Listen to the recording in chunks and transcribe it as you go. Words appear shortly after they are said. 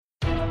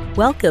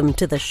Welcome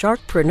to the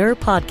Sharkpreneur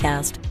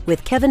Podcast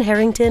with Kevin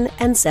Harrington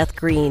and Seth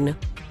Green.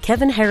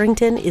 Kevin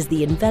Harrington is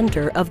the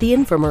inventor of the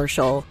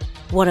infomercial,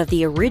 one of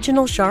the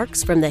original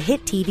sharks from the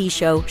hit TV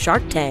show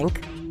Shark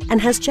Tank, and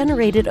has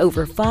generated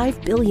over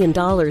 $5 billion in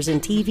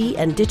TV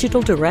and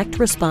digital direct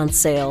response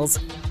sales.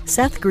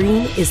 Seth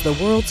Green is the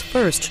world's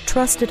first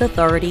trusted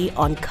authority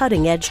on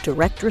cutting-edge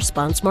direct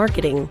response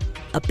marketing,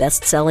 a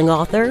best-selling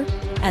author,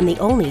 and the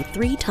only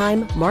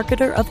 3-time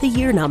Marketer of the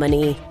Year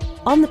nominee.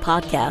 On the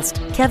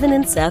podcast, Kevin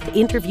and Seth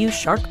interview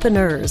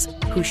sharkpreneurs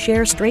who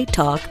share straight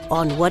talk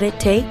on what it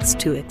takes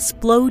to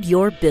explode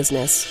your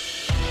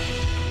business.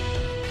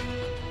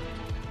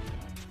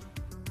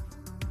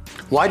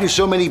 Why do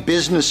so many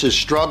businesses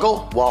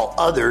struggle while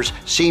others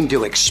seem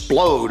to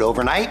explode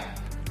overnight?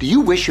 Do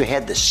you wish you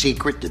had the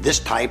secret to this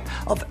type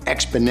of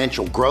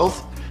exponential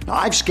growth? Now,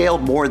 I've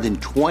scaled more than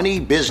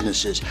 20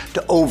 businesses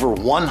to over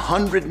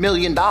 $100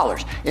 million,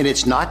 and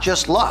it's not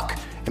just luck.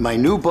 In my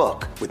new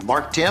book with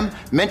Mark Timm,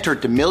 Mentor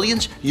to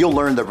Millions, you'll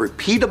learn the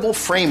repeatable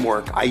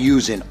framework I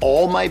use in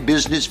all my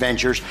business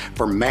ventures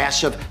for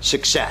massive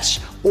success.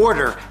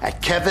 Order at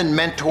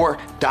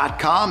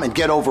kevinmentor.com and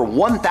get over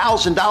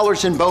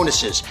 $1,000 in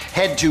bonuses.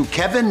 Head to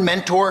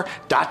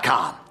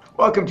kevinmentor.com.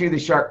 Welcome to the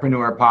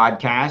Sharkpreneur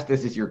Podcast.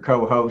 This is your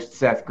co-host,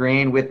 Seth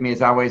Green. With me,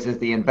 as always, is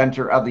the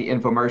inventor of the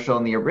infomercial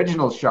and the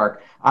original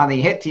shark on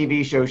the hit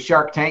TV show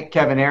Shark Tank,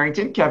 Kevin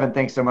Harrington. Kevin,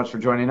 thanks so much for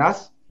joining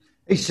us.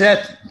 Hey,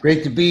 Seth.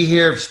 Great to be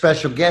here.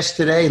 Special guest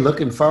today.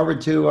 Looking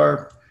forward to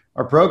our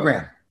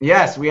program.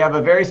 Yes, we have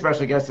a very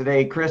special guest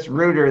today, Chris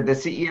Reuter, the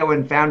CEO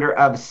and founder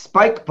of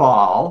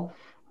Spikeball.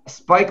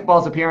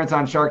 Spikeball's appearance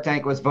on Shark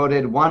Tank was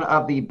voted one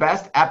of the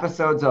best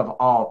episodes of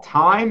all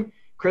time.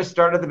 Chris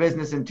started the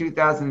business in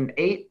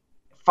 2008.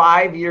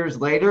 5 years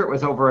later, it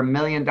was over $1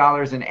 million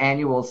in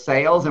annual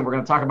sales, and we're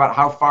going to talk about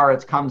how far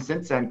it's come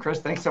since then. Chris,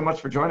 thanks so much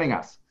for joining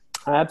us.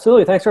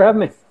 Absolutely. Thanks for having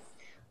me.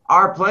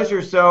 Our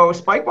pleasure. So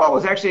Spikeball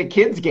was actually a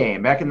kid's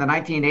game back in the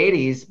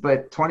 1980s,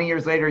 but 20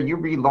 years later, you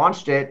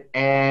relaunched it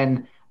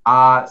and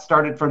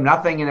started from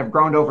nothing and have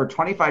grown to over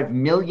 $25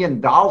 million.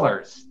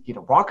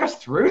 Walk us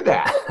through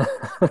that.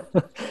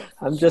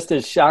 I'm just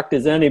as shocked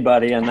as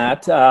anybody in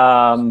that.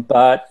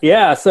 But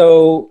yeah,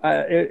 so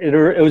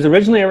it was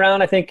originally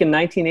around, I think, in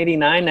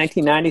 1989,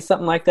 1990,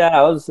 something like that.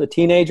 I was a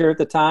teenager at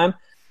the time.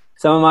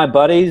 Some of my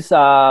buddies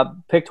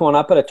picked one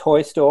up at a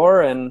toy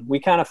store, and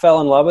we kind of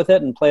fell in love with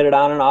it and played it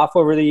on and off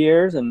over the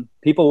years. And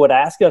people would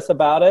ask us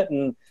about it,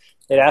 and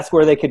they'd ask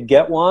where they could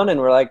get one. And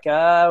we're like,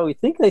 we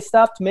think they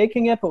stopped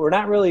making it, but we're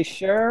not really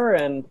sure.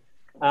 And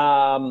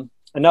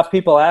enough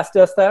people asked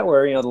us that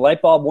where, the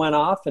light bulb went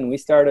off, and we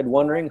started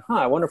wondering,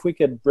 I wonder if we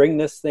could bring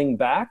this thing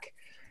back.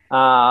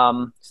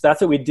 So that's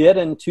what we did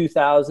in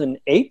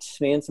 2008.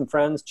 Me and some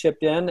friends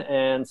chipped in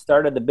and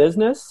started the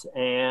business.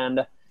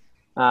 And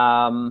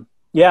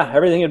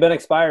everything had been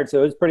expired. So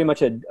it was pretty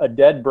much a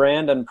dead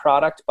brand and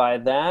product by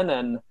then.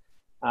 And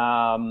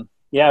I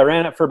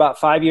ran it for about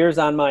 5 years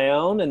on my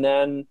own. And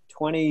then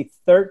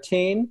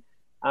 2013,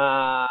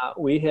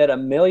 we hit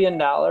 $1 million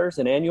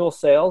in annual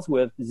sales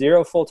with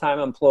 0 full-time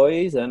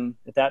employees. And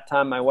at that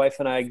time, my wife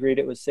and I agreed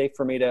it was safe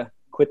for me to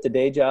quit the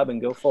day job and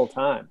go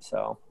full-time.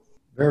 So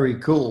very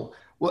cool.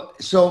 Well,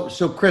 so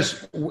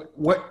Chris,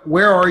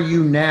 where are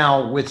you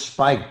now with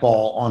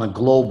Spikeball on a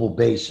global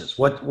basis?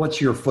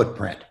 What's your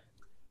footprint?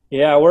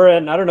 Yeah, we're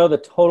in, I don't know the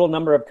total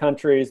number of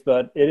countries,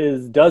 but it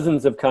is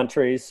dozens of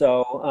countries.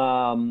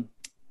 So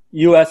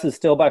U.S. is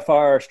still by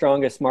far our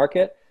strongest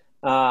market,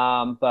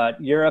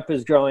 but Europe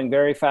is growing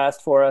very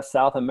fast for us.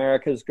 South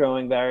America is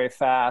growing very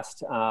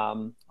fast.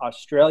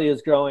 Australia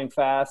is growing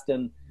fast.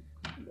 And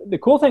the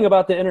cool thing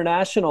about the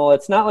international,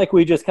 it's not like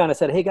we just kind of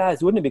said, hey,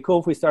 guys, wouldn't it be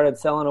cool if we started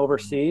selling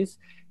overseas?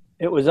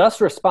 It was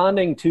us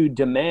responding to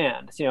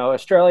demand.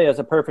 Australia is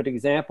a perfect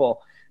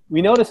example.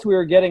 We noticed we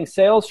were getting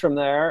sales from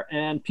there,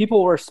 and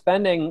people were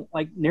spending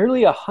like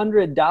nearly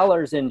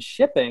 $100 in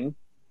shipping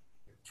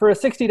for a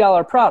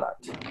 $60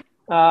 product.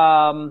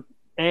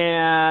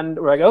 And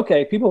we're like,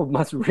 okay, people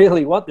must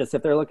really want this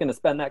if they're looking to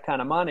spend that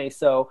kind of money.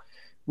 So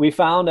we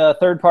found a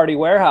third-party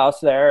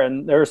warehouse there,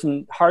 and there were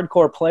some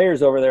hardcore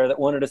players over there that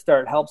wanted to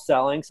start help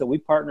selling. So we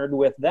partnered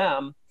with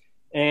them.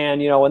 And,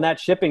 when that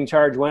shipping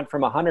charge went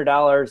from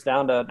 $100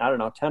 down to, I don't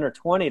know, $10 or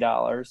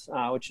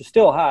 $20, which is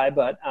still high,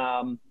 but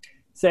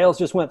sales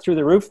just went through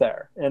the roof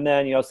there. And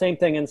then, same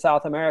thing in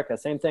South America,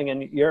 same thing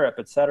in Europe,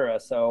 et cetera.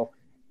 So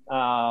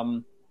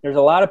there's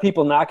a lot of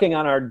people knocking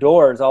on our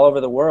doors all over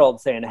the world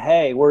saying,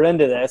 hey, we're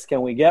into this.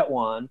 Can we get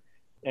one?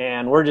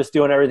 And we're just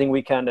doing everything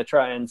we can to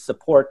try and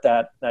support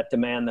that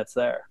demand that's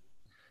there.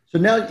 So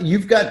now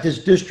you've got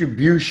this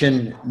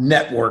distribution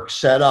network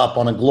set up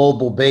on a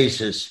global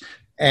basis.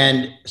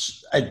 And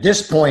at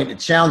this point,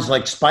 it sounds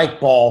like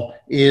Spikeball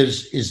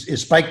is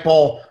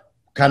Spikeball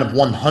kind of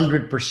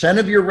 100%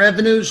 of your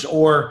revenues,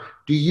 or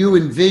do you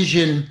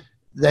envision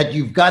that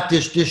you've got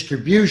this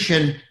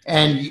distribution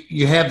and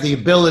you have the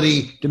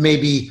ability to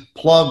maybe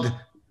plug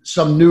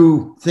some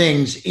new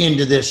things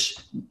into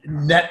this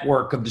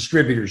network of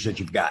distributors that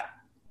you've got?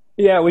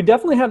 Yeah, we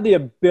definitely have the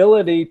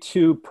ability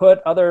to put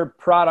other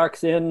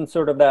products in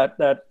sort of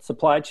that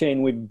supply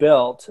chain we've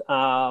built.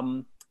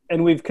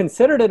 And we've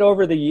considered it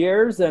over the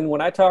years. And when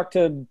I talk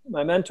to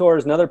my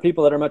mentors and other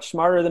people that are much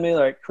smarter than me,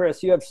 they're like,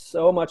 Chris, you have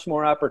so much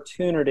more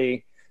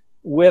opportunity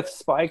with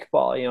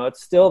Spikeball. You know,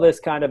 it's still this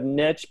kind of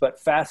niche, but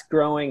fast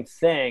growing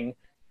thing.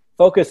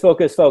 Focus,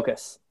 focus,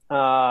 focus.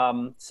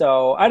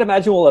 So I'd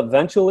imagine we'll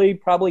eventually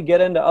probably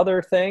get into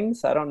other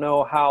things. I don't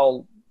know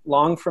how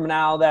long from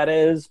now that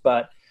is,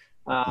 but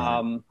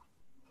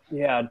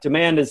yeah,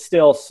 demand is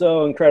still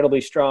so incredibly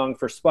strong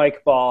for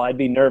Spikeball. I'd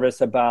be nervous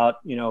about,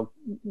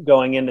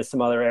 going into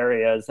some other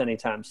areas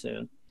anytime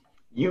soon.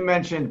 You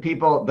mentioned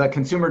the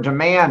consumer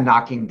demand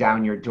knocking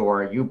down your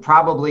door. You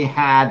probably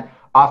had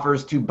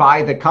offers to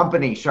buy the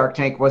company. Shark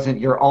Tank wasn't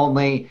your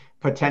only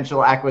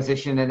potential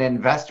acquisition and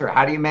investor.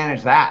 How do you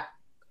manage that?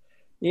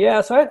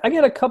 Yeah, so I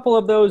get a couple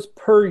of those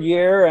per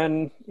year,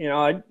 and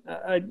I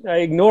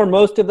ignore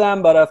most of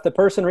them. But if the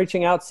person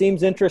reaching out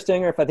seems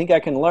interesting, or if I think I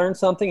can learn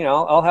something,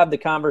 I'll have the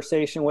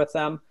conversation with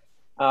them.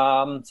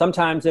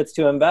 Sometimes it's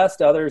to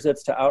invest, others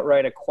it's to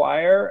outright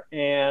acquire,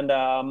 and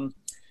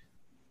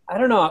I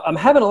don't know. I'm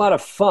having a lot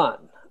of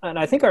fun, and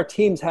I think our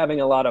team's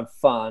having a lot of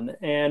fun.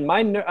 And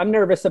I'm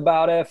nervous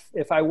about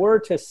if I were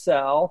to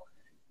sell.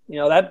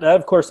 That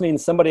of course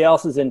means somebody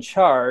else is in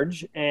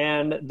charge,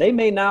 and they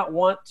may not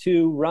want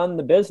to run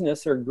the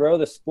business or grow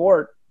the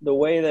sport the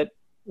way that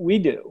we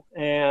do.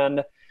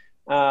 And,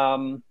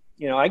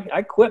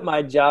 I quit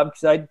my job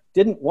because I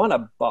didn't want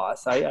a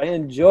boss. I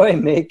enjoy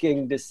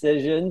making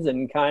decisions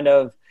and kind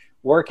of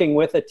working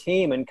with a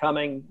team and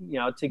coming,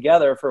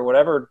 together for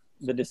whatever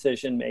the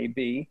decision may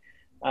be.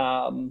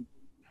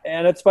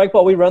 And at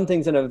Spikeball, we run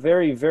things in a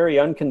very, very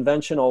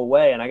unconventional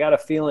way. And I got a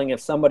feeling if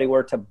somebody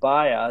were to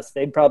buy us,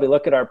 they'd probably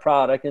look at our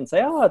product and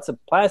say, oh, it's a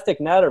plastic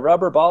net, a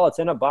rubber ball. It's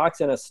in a box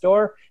in a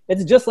store.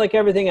 It's just like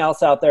everything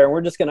else out there. And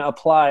we're just going to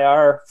apply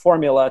our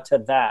formula to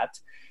that.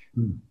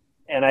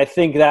 And I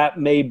think that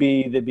may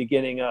be the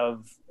beginning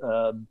of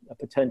a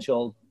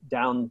potential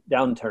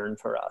downturn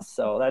for us.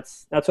 So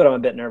that's what I'm a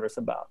bit nervous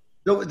about.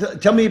 So,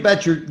 tell me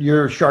about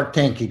your Shark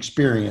Tank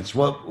experience.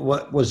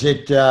 What was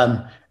it?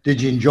 Did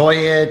you enjoy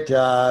it?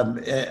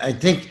 I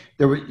think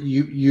there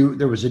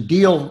was a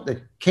deal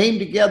that came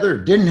together,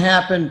 didn't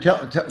happen.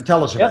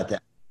 Tell us about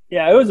that.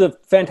 Yeah, it was a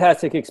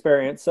fantastic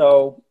experience.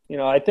 So,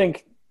 I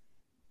think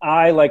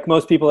I, like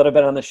most people that have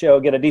been on the show,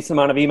 get a decent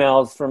amount of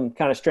emails from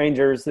kind of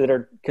strangers that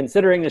are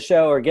considering the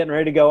show or getting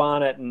ready to go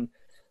on it. And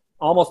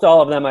almost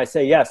all of them, I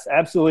say, yes,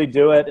 absolutely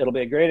do it. It'll be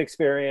a great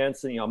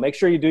experience. And, make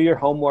sure you do your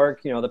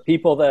homework. The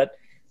people that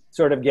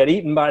sort of get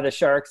eaten by the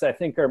sharks, I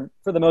think, are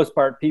for the most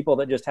part people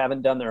that just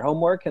haven't done their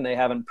homework and they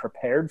haven't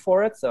prepared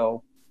for it.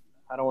 So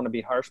I don't want to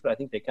be harsh, but I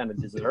think they kind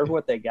of deserve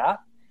what they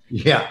got.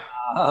 Yeah.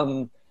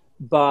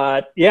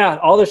 But yeah,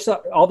 all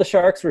the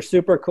sharks were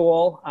super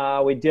cool.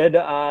 We did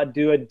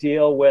do a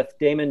deal with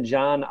Daymond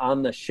John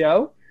on the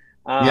show.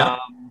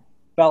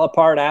 Fell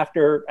apart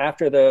after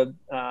the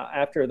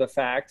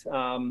fact,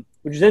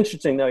 which is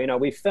interesting though.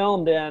 We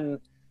filmed in,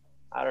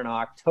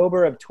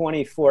 October of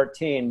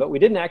 2014, but we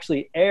didn't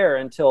actually air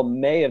until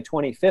May of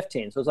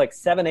 2015. So it was like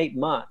 7-8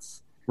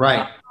 months.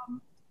 Right.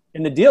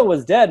 And the deal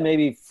was dead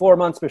maybe 4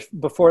 months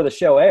before the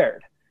show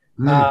aired.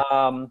 But,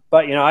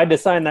 I had to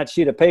sign that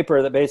sheet of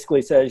paper that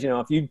basically says,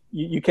 if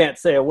you can't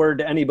say a word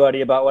to anybody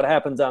about what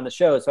happens on the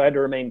show. So I had to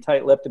remain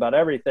tight-lipped about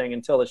everything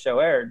until the show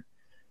aired.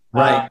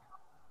 Right.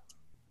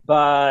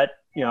 But,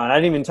 and I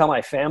didn't even tell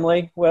my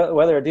family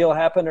whether a deal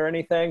happened or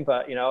anything,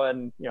 but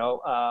Daymond,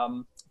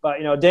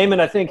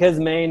 I think his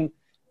main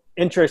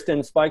interest in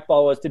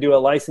Spikeball was to do a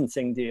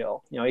licensing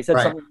deal. He said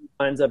something along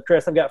the lines of,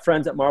 Chris, I've got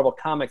friends at Marvel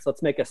Comics.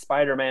 Let's make a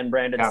Spider-Man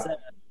branded set.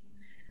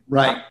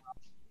 Right.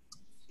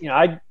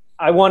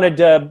 I wanted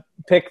to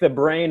pick the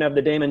brain of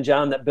the Daymond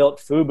John that built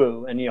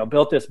FUBU and,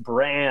 built this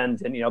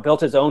brand and,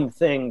 built his own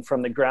thing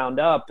from the ground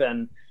up.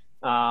 And,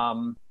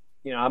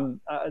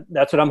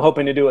 that's what I'm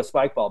hoping to do with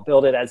Spikeball,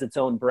 build it as its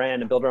own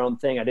brand and build our own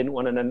thing. I didn't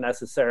want to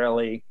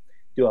necessarily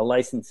do a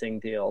licensing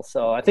deal.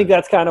 So I think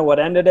that's kind of what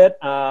ended it.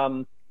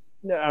 I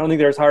don't think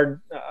there's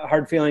hard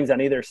feelings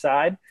on either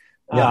side.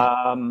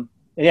 Yeah.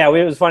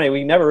 It was funny.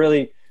 We never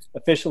really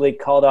officially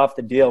called off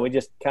the deal. We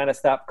just kind of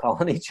stopped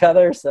calling each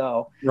other.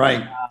 So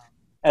right.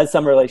 As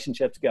some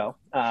relationships go.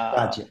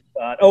 Gotcha.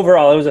 But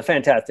overall, it was a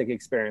fantastic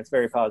experience.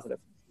 Very positive.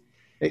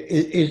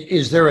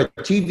 Is there a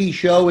TV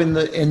show in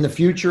the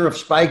future of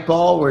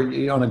Spikeball,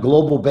 where on a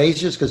global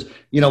basis? Because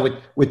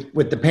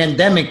with the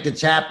pandemic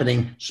that's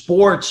happening,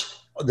 sports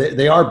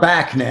they are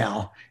back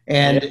now,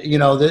 and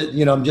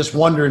I'm just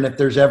wondering if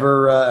there's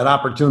ever an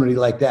opportunity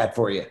like that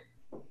for you.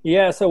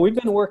 Yeah, so we've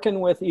been working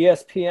with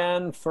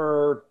ESPN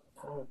for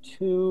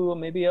 2,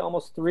 maybe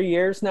almost 3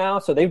 years now.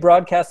 So they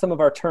broadcast some of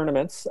our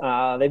tournaments.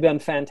 They've been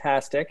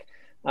fantastic.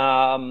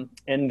 And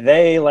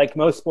they, like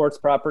most sports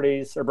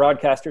properties or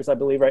broadcasters, I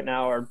believe right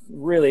now, are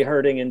really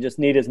hurting and just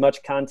need as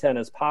much content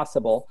as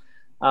possible.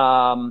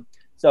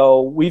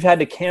 So we've had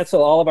to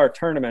cancel all of our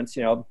tournaments.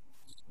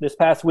 This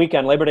past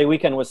weekend, Labor Day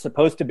weekend, was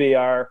supposed to be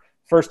our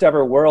first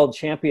ever world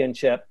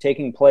championship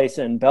taking place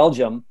in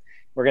Belgium.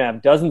 We're going to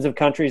have dozens of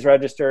countries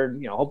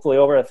registered, hopefully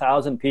over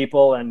 1,000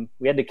 people, and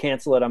we had to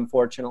cancel it,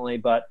 unfortunately.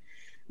 But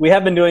we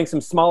have been doing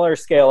some smaller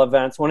scale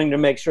events, wanting to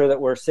make sure that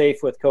we're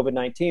safe with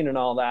COVID-19 and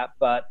all that.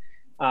 But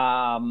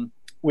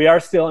we are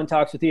still in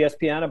talks with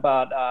ESPN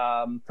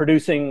about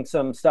producing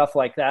some stuff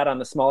like that on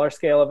the smaller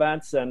scale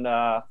events. And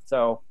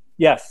so,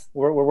 yes,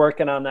 we're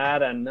working on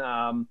that. And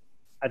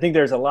I think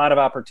there's a lot of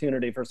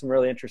opportunity for some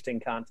really interesting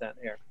content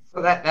here.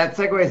 So that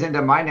segues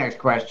into my next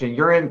question.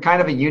 You're in kind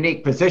of a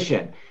unique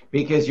position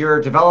because you're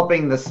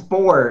developing the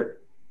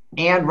sport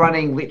and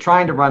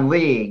trying to run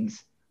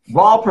leagues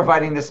while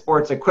providing the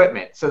sports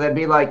equipment. So that'd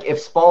be like if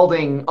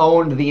Spalding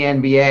owned the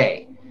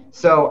NBA.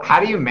 So how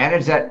do you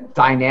manage that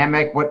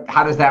dynamic?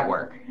 How does that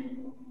work?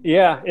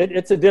 Yeah,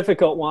 it's a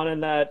difficult one in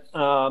that,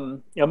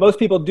 most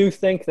people do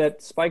think that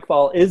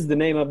Spikeball is the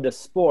name of the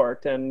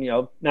sport. And,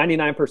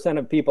 99%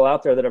 of people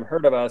out there that have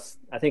heard of us,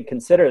 I think,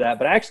 consider that.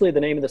 But actually,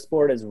 the name of the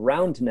sport is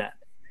round net.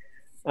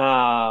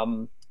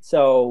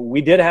 So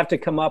we did have to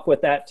come up with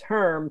that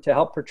term to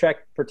help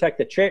protect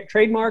the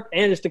trademark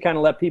and just to kind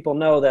of let people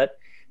know that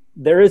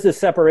there is a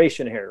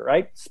separation here,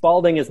 right?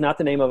 Spalding is not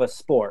the name of a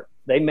sport.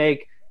 They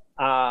make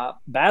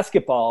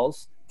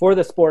basketballs for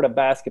the sport of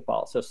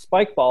basketball. So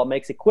Spikeball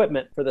makes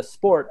equipment for the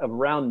sport of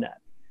round net.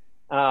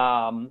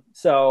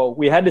 So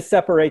we had to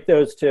separate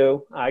those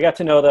two. I got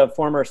to know the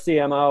former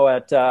CMO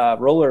at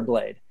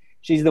Rollerblade.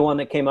 She's the one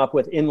that came up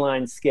with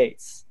inline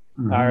skates,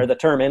 or the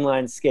term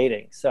inline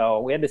skating. So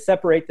we had to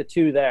separate the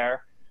two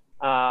there.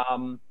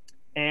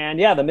 And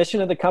yeah, the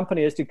mission of the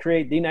company is to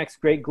create the next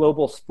great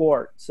global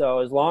sport. So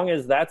as long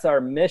as that's our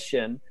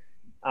mission,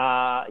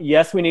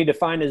 yes, we need to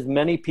find as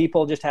many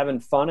people just having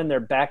fun in their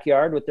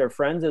backyard with their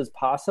friends as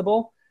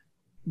possible.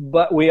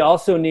 But we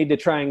also need to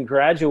try and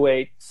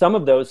graduate some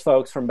of those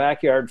folks from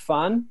backyard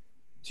fun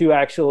to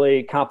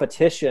actually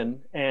competition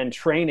and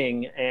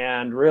training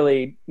and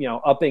really,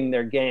 upping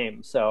their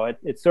game. So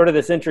it's sort of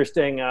this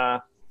interesting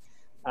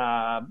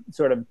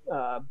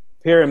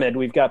pyramid.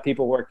 We've got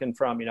people working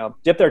from,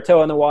 dip their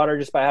toe in the water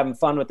just by having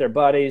fun with their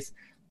buddies.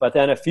 But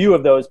then a few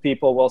of those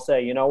people will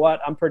say, you know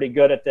what, I'm pretty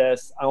good at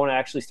this. I want to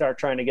actually start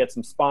trying to get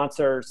some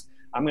sponsors.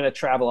 I'm going to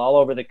travel all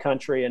over the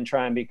country and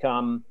try and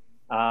become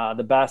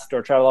the best,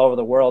 or travel all over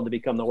the world to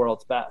become the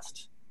world's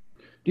best.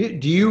 Do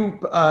you,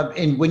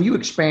 and when you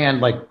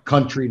expand like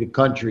country to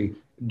country,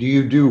 do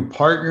you do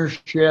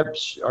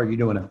partnerships? Are you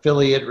doing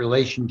affiliate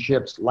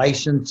relationships,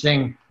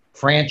 licensing,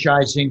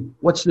 franchising?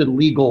 What's the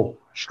legal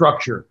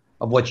structure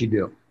of what you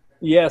do?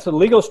 Yeah, so the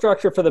legal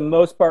structure, for the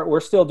most part, we're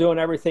still doing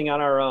everything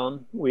on our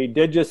own. We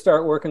did just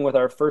start working with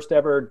our first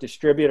ever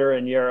distributor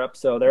in Europe,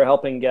 so they're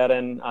helping get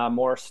in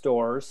more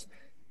stores.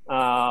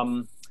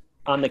 On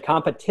the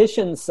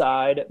competition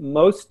side,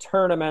 most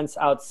tournaments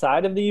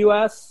outside of the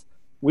U.S.,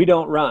 we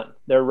don't run.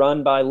 They're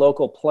run by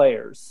local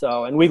players.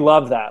 So, and we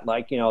love that.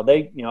 Like,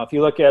 if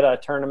you look at a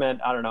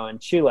tournament, I don't know, in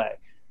Chile,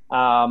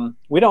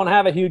 we don't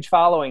have a huge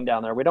following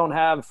down there. We don't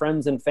have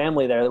friends and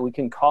family there that we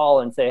can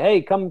call and say,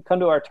 hey, come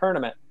to our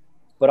tournament.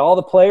 But all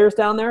the players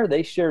down there,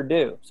 they sure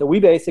do. So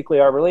we basically,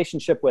 our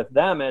relationship with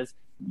them is,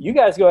 you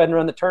guys go ahead and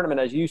run the tournament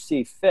as you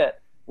see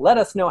fit. Let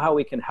us know how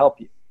we can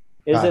help you.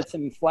 Is it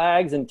some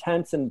flags and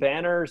tents and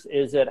banners?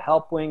 Is it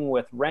helping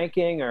with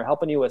ranking or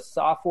helping you with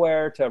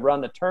software to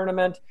run the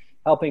tournament,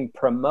 helping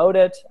promote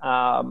it?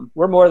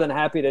 We're more than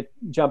happy to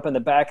jump in the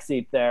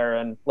backseat there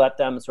and let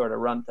them sort of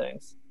run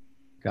things.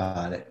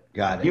 Got it.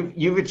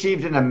 You've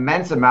achieved an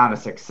immense amount of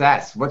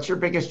success. What's your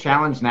biggest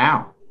challenge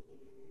now?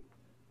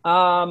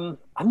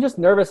 I'm just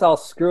nervous I'll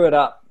screw it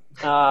up.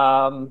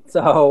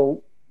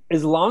 So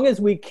as long as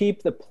we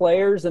keep the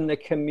players and the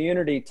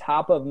community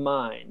top of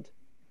mind,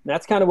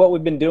 that's kind of what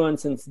we've been doing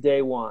since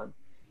day one.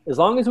 As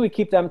long as we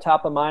keep them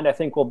top of mind, I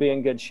think we'll be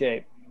in good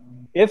shape.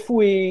 If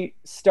we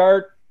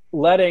start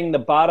letting the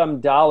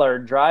bottom dollar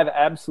drive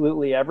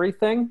absolutely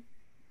everything,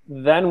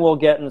 then we'll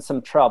get in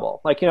some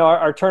trouble. Like,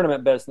 our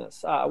tournament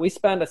business, we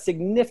spend a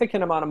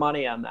significant amount of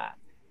money on that.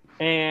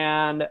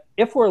 And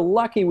if we're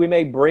lucky, we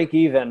may break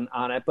even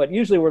on it, but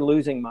usually we're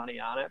losing money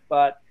on it.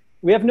 But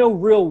we have no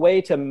real way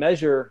to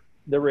measure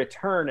the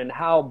return and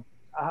how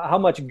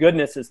much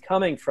goodness is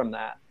coming from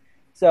that.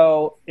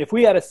 So if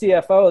we had a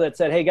CFO that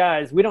said, hey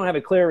guys, we don't have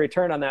a clear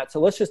return on that,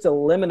 so let's just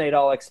eliminate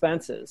all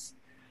expenses.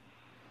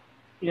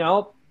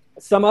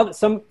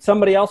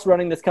 Somebody else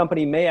running this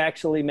company may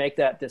actually make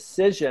that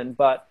decision,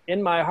 but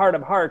in my heart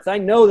of hearts, I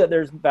know that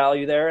there's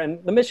value there,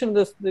 and the mission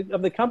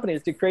of the company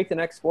is to create the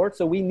next sport,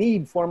 so we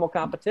need formal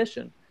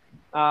competition.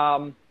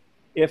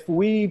 If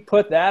we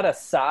put that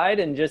aside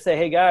and just say,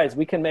 hey guys,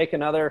 we can make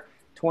another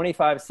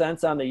 25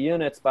 cents on the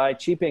units by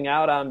cheaping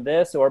out on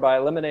this or by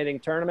eliminating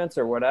tournaments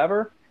or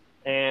whatever,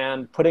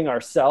 and putting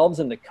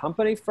ourselves and the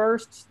company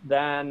first,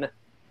 then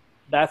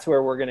that's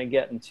where we're going to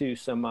get into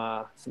some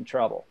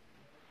trouble.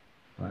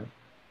 Right.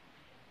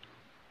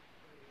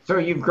 So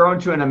you've grown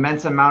to an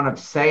immense amount of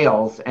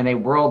sales and a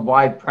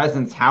worldwide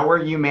presence. How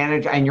are you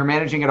managing? And you're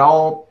managing it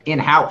all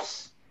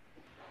in-house.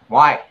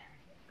 Why?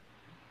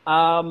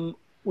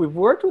 We've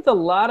worked with a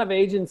lot of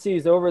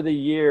agencies over the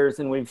years,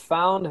 and we've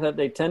found that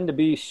they tend to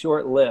be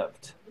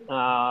short-lived.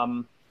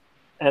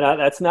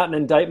 that's not an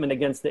indictment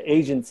against the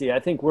agency. I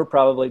think we're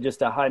probably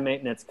just a high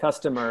maintenance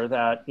customer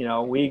that,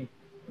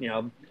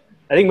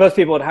 I think most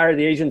people would hire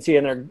the agency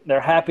and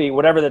they're happy,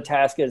 whatever the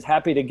task is,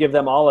 happy to give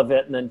them all of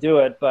it and then do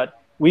it. But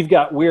we've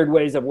got weird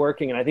ways of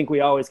working, and I think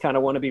we always kind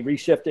of want to be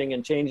reshifting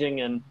and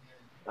changing. And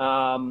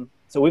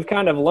so we've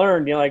kind of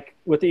learned, like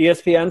with the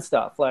ESPN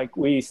stuff, like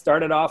we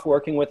started off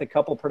working with a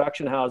couple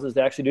production houses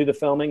to actually do the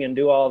filming and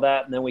do all of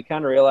that. And then we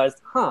kind of realized,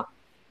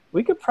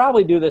 we could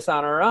probably do this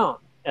on our own.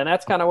 And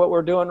that's kind of what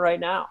we're doing right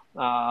now.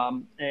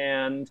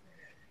 And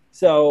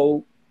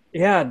so,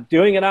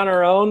 doing it on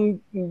our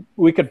own,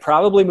 we could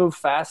probably move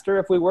faster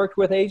if we worked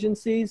with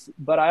agencies.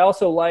 But I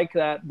also like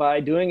that by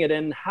doing it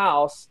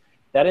in-house,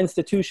 that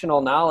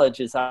institutional knowledge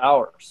is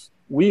ours.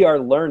 We are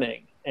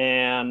learning.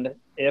 And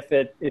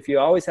if you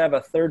always have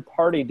a third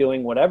party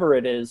doing whatever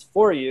it is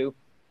for you,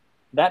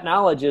 that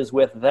knowledge is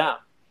with them.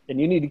 And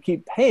you need to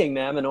keep paying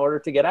them in order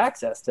to get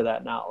access to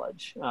that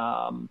knowledge.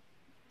 And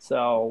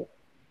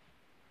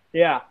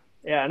I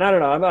don't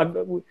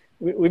know.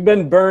 We've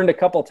been burned a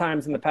couple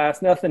times in the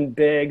past. Nothing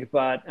big,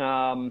 but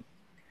I don't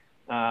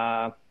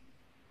know.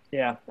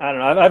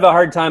 I have a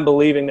hard time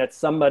believing that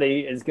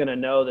somebody is going to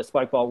know the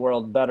spike ball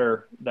world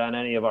better than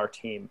any of our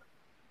team.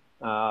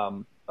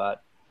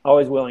 But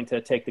always willing to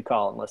take the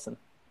call and listen.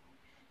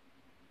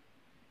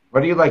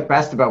 What do you like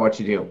best about what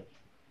you do?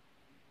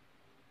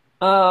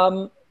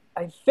 I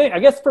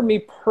guess for me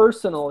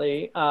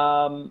personally,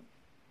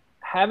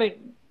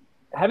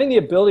 having the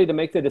ability to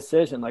make the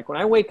decision, like when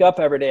I wake up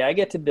every day, I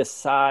get to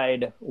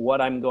decide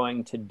what I'm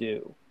going to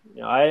do.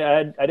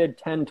 I did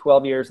 10,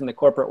 12 years in the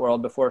corporate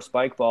world before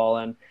spike ball,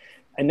 and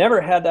I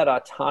never had that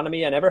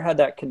autonomy. I never had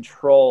that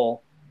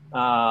control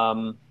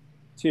to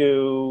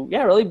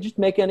really just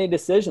make any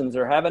decisions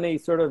or have any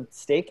sort of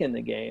stake in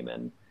the game.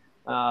 And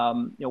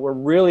we're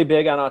really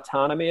big on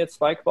autonomy at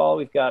spike ball.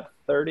 We've got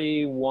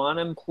 31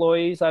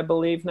 employees, I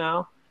believe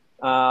now.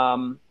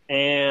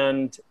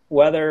 And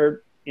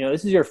whether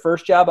this is your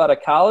first job out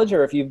of college,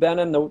 or if you've been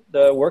in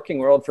the working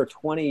world for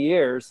 20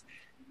 years,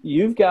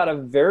 you've got a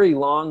very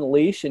long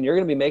leash, and you're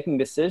going to be making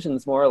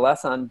decisions more or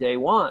less on day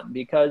one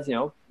because,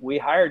 we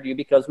hired you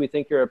because we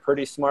think you're a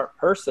pretty smart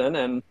person.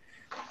 And,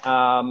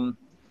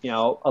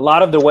 a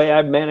lot of the way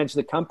I've managed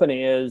the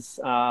company is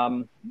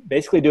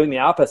basically doing the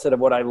opposite of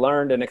what I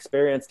learned and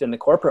experienced in the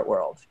corporate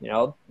world.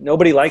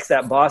 Nobody likes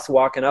that boss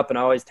walking up and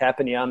always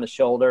tapping you on the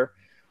shoulder.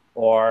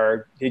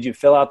 Or did you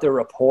fill out the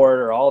report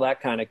or all that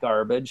kind of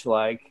garbage?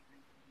 Like,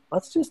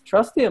 let's just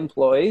trust the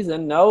employees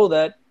and know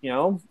that,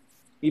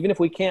 even if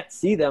we can't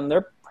see them,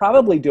 they're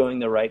probably doing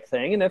the right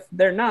thing. And if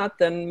they're not,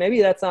 then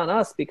maybe that's on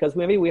us because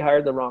maybe we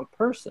hired the wrong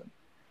person.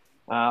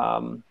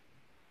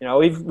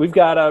 We've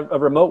got a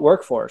remote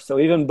workforce. So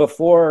even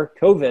before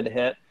COVID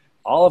hit,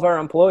 all of our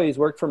employees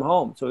worked from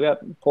home. So we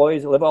got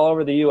employees that live all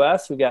over the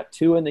U.S. We've got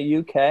 2 in the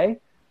U.K.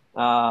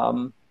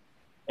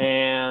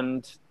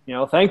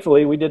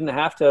 Thankfully, we didn't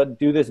have to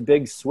do this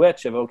big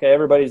switch of, okay,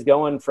 everybody's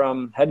going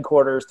from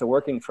headquarters to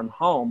working from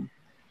home.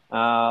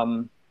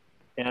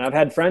 And I've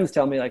had friends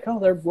tell me like, oh,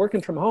 they're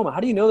working from home. How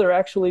do you know they're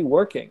actually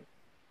working?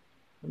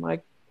 I'm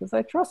like, because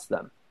I trust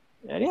them.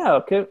 And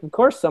of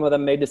course, some of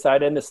them may decide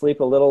to sleep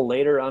a little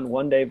later on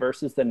one day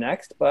versus the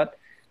next, but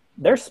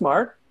they're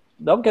smart.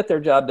 They'll get their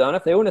job done.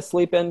 If they want to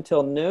sleep in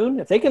till noon,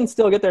 if they can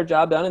still get their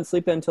job done and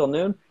sleep in till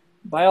noon,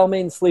 by all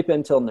means, sleep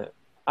in till noon.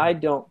 I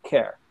don't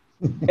care.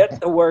 Get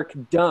the work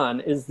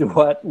done is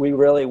what we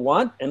really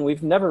want, and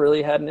we've never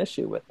really had an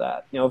issue with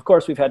that. Of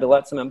course, we've had to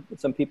let some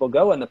people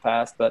go in the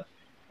past, but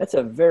that's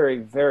a very,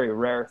 very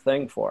rare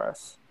thing for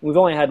us. We've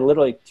only had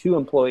literally 2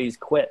 employees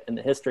quit in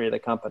the history of the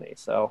company,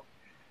 so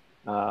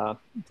it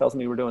tells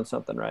me we're doing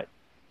something right.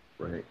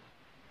 Right.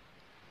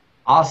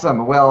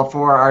 Awesome. Well,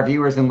 for our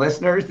viewers and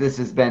listeners, this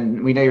has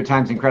been, we know your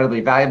time's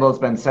incredibly valuable. It's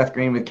been Seth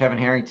Green with Kevin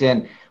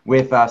Harrington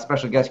with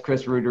special guest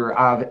Chris Reuter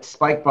of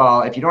Spike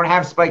Ball. If you don't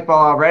have Spike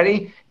Ball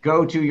already,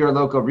 go to your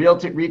local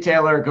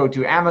retailer, go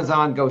to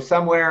Amazon, go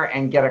somewhere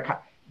and get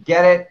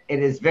it. It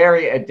is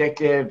very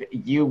addictive.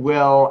 You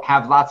will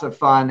have lots of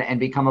fun and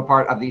become a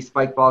part of the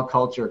Spike Ball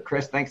culture.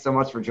 Chris, thanks so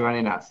much for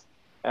joining us.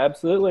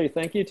 Absolutely.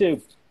 Thank you too.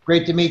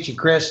 Great to meet you,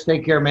 Chris.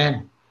 Take care,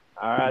 man.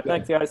 All right.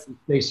 Thanks, guys.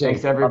 Stay safe.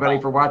 Thanks, everybody,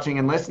 Bye-bye. for watching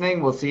and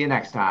listening. We'll see you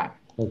next time.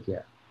 Take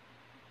care.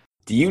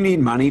 Do you need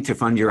money to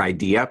fund your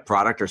idea,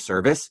 product, or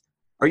service?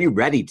 Are you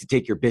ready to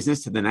take your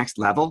business to the next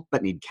level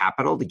but need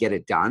capital to get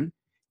it done?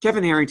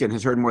 Kevin Harrington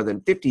has heard more than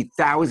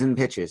 50,000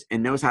 pitches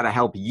and knows how to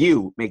help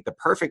you make the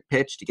perfect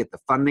pitch to get the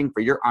funding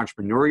for your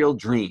entrepreneurial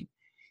dream.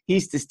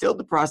 He's distilled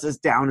the process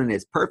down in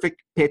his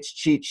perfect pitch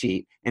cheat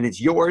sheet, and it's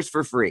yours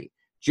for free.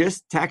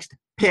 Just text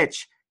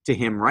PITCH to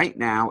him right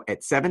now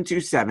at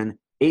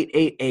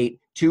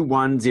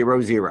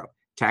 727-888-2100.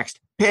 Text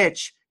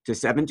PITCH to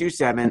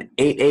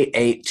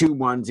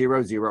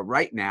 727-888-2100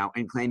 right now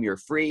and claim your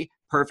free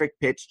perfect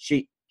pitch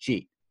cheat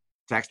sheet.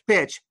 Text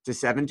PITCH to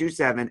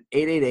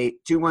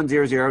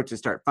 727-888-2100 to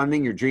start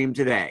funding your dream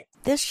today.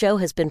 This show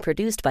has been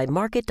produced by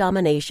Market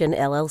Domination,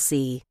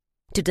 LLC.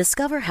 To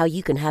discover how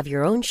you can have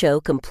your own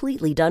show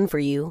completely done for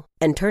you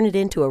and turn it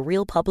into a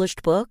real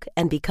published book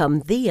and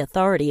become the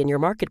authority in your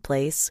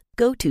marketplace,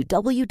 go to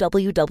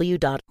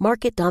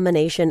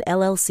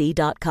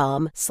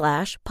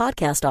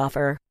www.marketdominationllc.com/podcast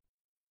offer.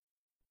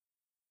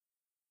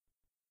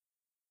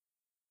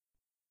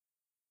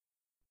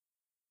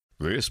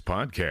 This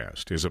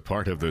podcast is a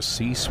part of the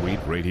C-Suite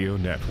Radio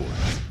Network.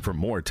 For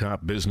more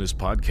top business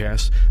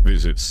podcasts,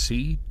 visit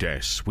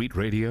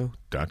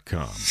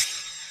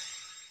c-suiteradio.com.